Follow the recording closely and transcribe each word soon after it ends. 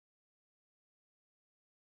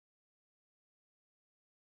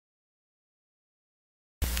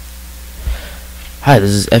Hi,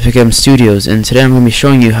 this is Epic M Studios, and today I'm going to be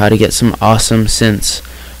showing you how to get some awesome synths.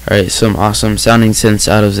 Alright, some awesome sounding synths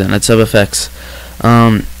out of ZynAddSubFx.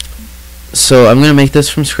 So I'm going to make this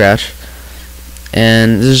from scratch,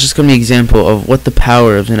 and this is just going to be an example of what the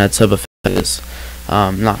power of ZynAddSubFx is.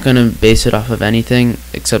 I'm not going to base it off of anything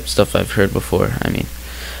except stuff I've heard before,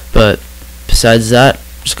 But besides that,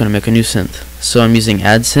 I'm just going to make a new synth. So I'm using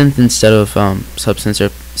AddSynth instead of SubSynth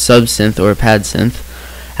or PadSynth.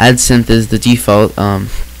 AddSynth is the default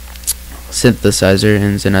synthesizer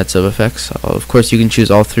in ZynAddSubFx. Of course, you can choose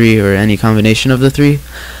all three or any combination of the three.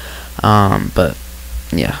 But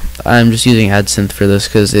yeah, I'm just using AddSynth for this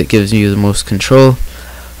because it gives you the most control.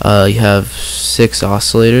 You have 8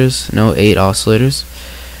 oscillators.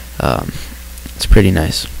 It's pretty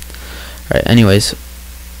nice. Alright, anyways,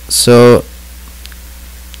 so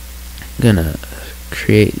I'm gonna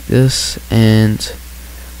create this, and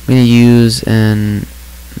I'm gonna use an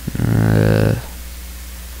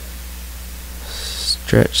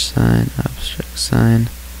stretch sign, abstract sign.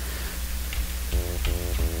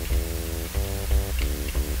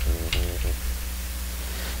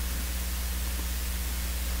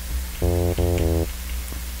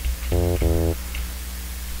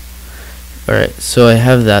 Alright, so I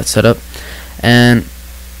have that set up, and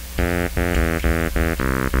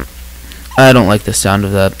I don't like the sound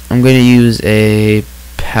of that. I'm going to use a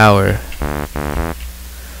power.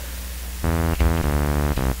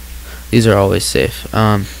 These are always safe.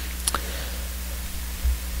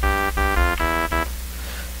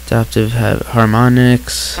 Adaptive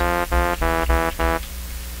harmonics,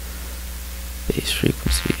 bass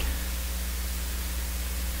frequency.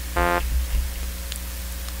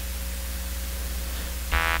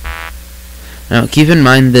 Now keep in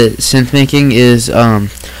mind that synth making is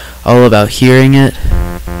all about hearing it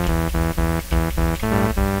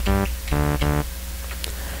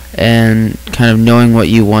and kind of knowing what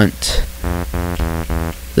you want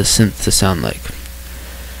the synth to sound like.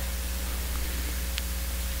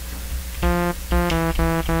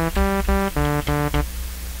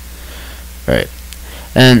 Alright,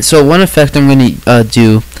 and so one effect I'm going to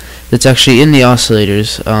do that's actually in the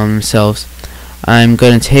oscillators themselves, I'm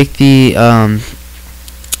going to take the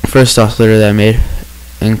first oscillator that I made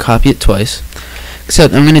and copy it twice,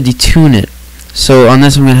 except I'm going to detune it. So on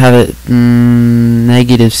this I'm going to have it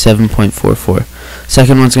negative 7.44.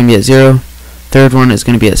 Second one's going to be at 0. Third one is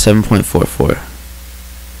going to be at 7.44.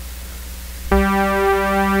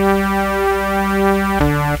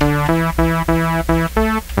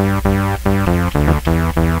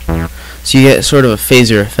 So you get sort of a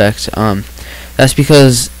phaser effect. That's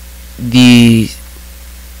because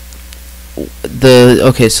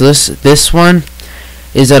okay, so this one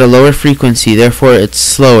is at a lower frequency, therefore it's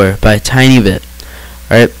slower by a tiny bit.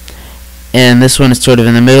 Alright, and this one is sort of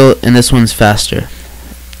in the middle, and this one's faster.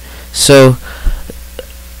 So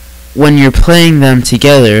when you're playing them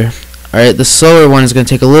together, alright, the slower one is going to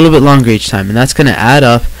take a little bit longer each time, and that's going to add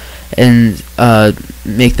up and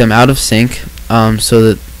make them out of sync.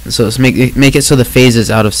 So make it so the phase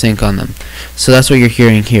is out of sync on them. So that's what you're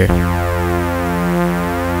hearing here.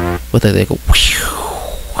 What they go,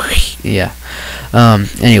 yeah.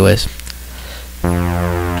 Anyways,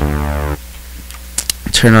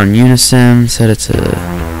 turn on unison, set it to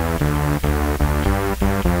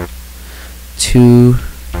 2.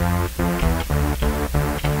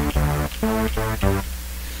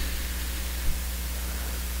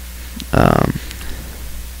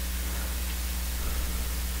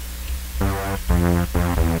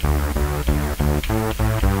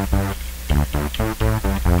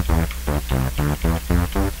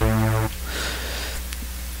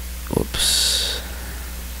 Whoops.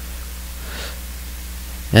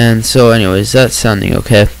 And so anyways, that's sounding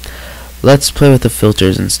okay. Let's play with the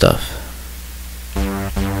filters and stuff.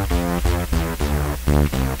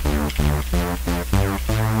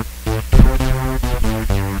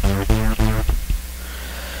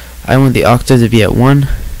 I want the octave to be at 1.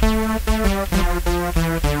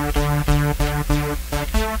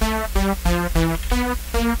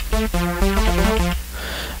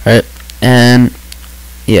 Alright, and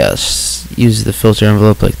yeah, let's use the filter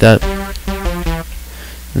envelope like that.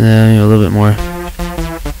 A little bit more,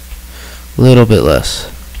 a little bit less.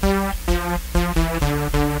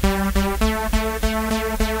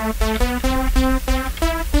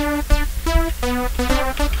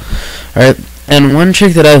 Alright, and one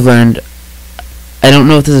trick that I've learned, I don't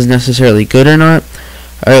know if this is necessarily good or not,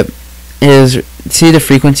 alright, is see the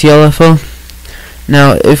frequency LFO?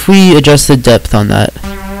 Now, if we adjust the depth on that,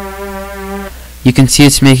 you can see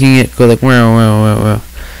it's making it go like wow, wow, wow, wow.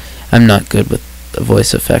 I'm not good with the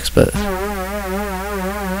voice effects, but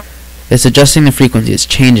It's adjusting the frequency. It's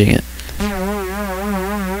changing it.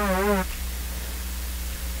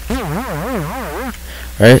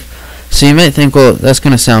 Right? So you might think, well, that's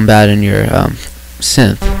going to sound bad in your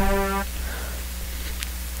synth.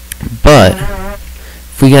 But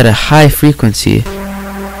if we get a high frequency,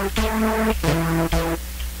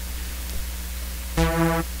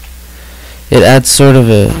 it adds sort of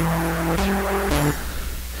a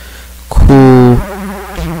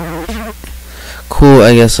cool,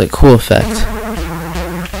 I guess, like cool effect.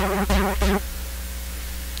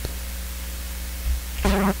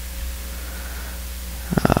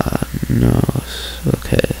 No,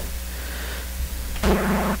 okay.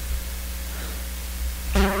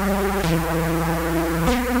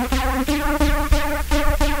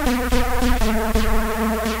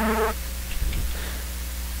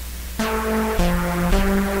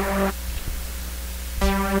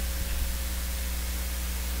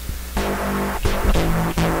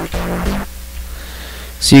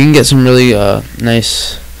 So you can get some really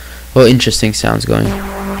nice, well, interesting sounds going.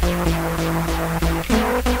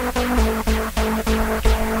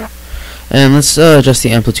 And let's adjust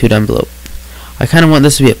the amplitude envelope. I kind of want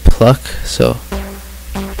this to be a pluck, so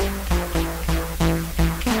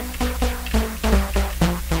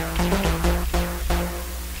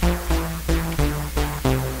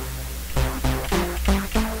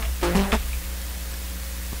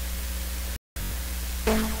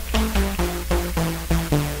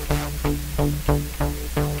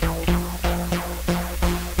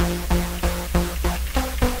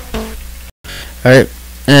alright.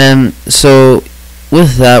 And so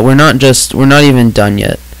with that, we're not even done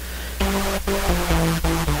yet.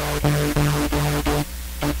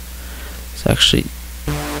 Let's actually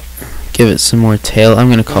give it some more tail. I'm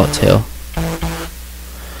gonna call it tail.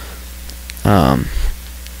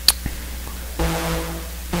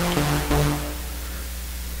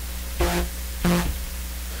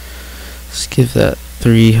 Let's give that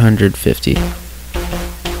 350.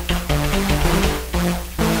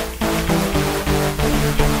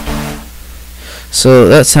 So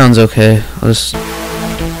that sounds okay. I'll just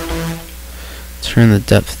turn the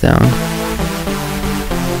depth down.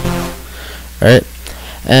 Alright,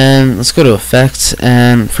 and let's go to effects,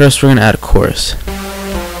 and first we're going to add a chorus.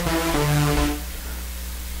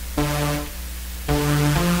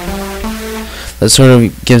 That sort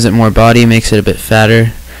of gives it more body, makes it a bit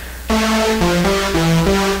fatter.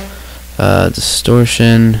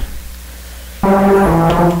 Distortion.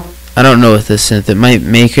 I don't know with this synth. It might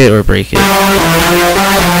make it or break it.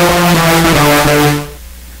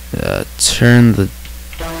 Turn the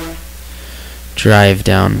drive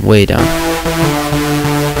down, way down.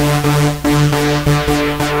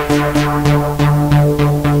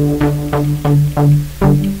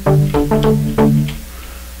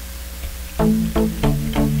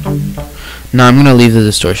 Now I'm going to leave the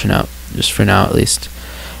distortion out, just for now at least.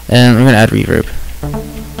 And we're going to add reverb.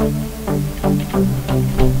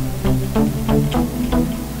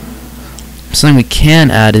 Something we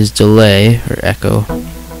can add is delay or echo.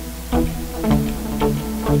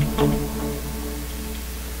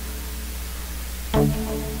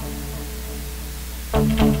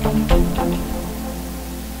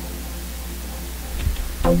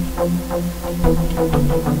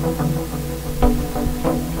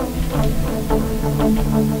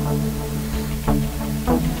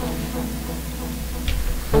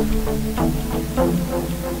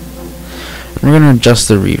 We're going to adjust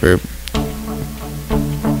the reverb.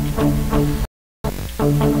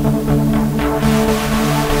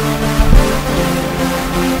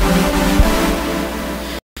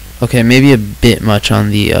 Okay, maybe a bit much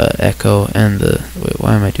on the echo and the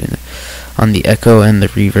why am I doing that? On the echo and the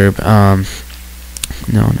reverb.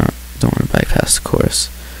 No, don't want to bypass the chorus.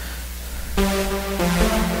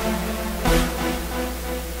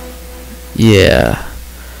 Yeah.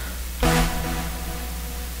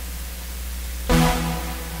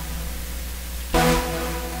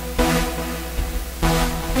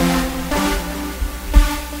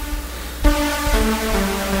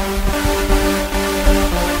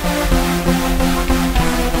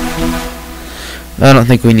 I don't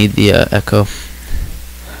think we need the echo.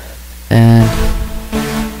 And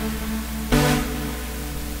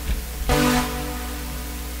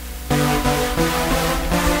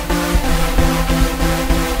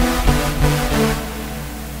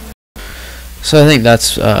so I think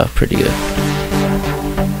that's pretty good.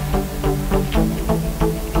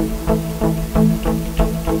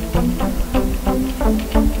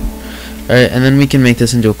 Alright, and then we can make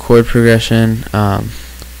this into a chord progression.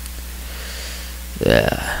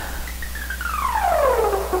 Yeah.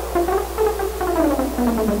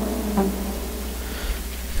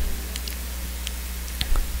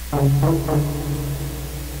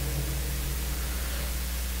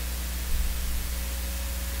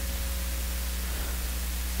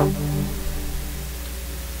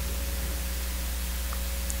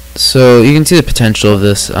 So you can see the potential of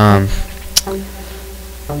this.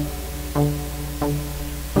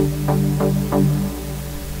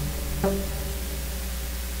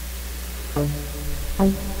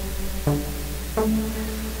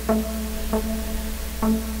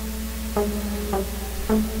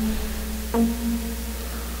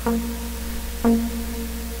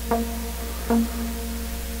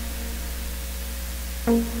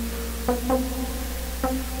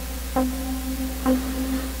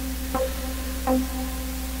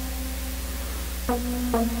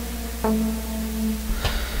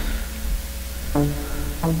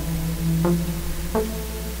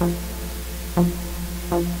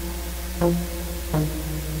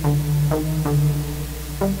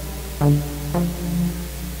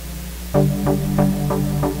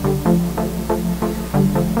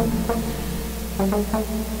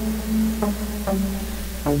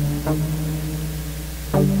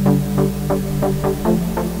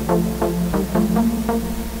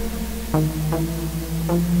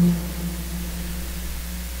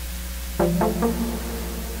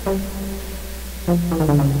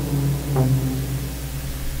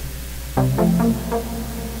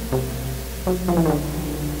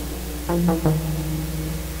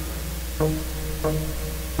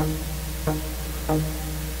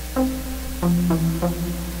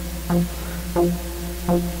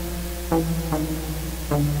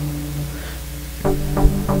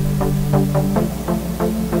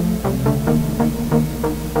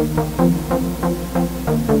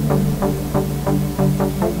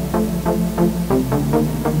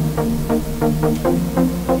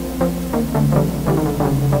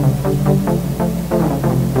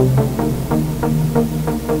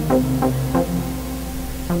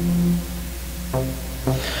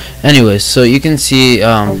 Anyways, so you can see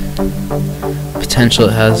potential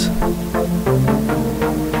it has.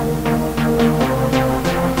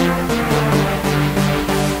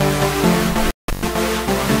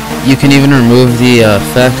 You can even remove the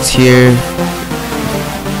effect here,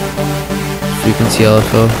 frequency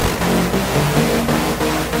LFO.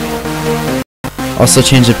 Also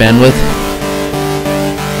change the bandwidth.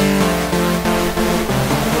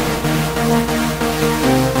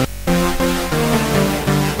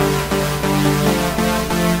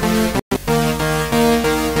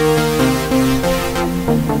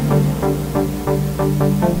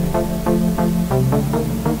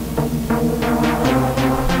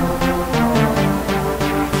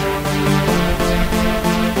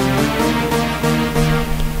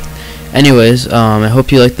 Anyways, I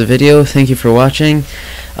hope you liked the video. Thank you for watching.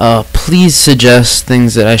 Please suggest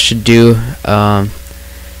things that I should do,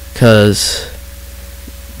 because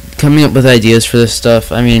coming up with ideas for this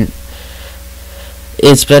stuff, I mean,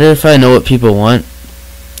 it's better if I know what people want,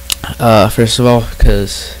 first of all,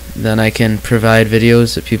 because then I can provide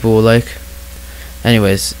videos that people will like.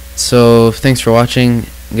 Anyways, so thanks for watching.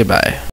 Goodbye.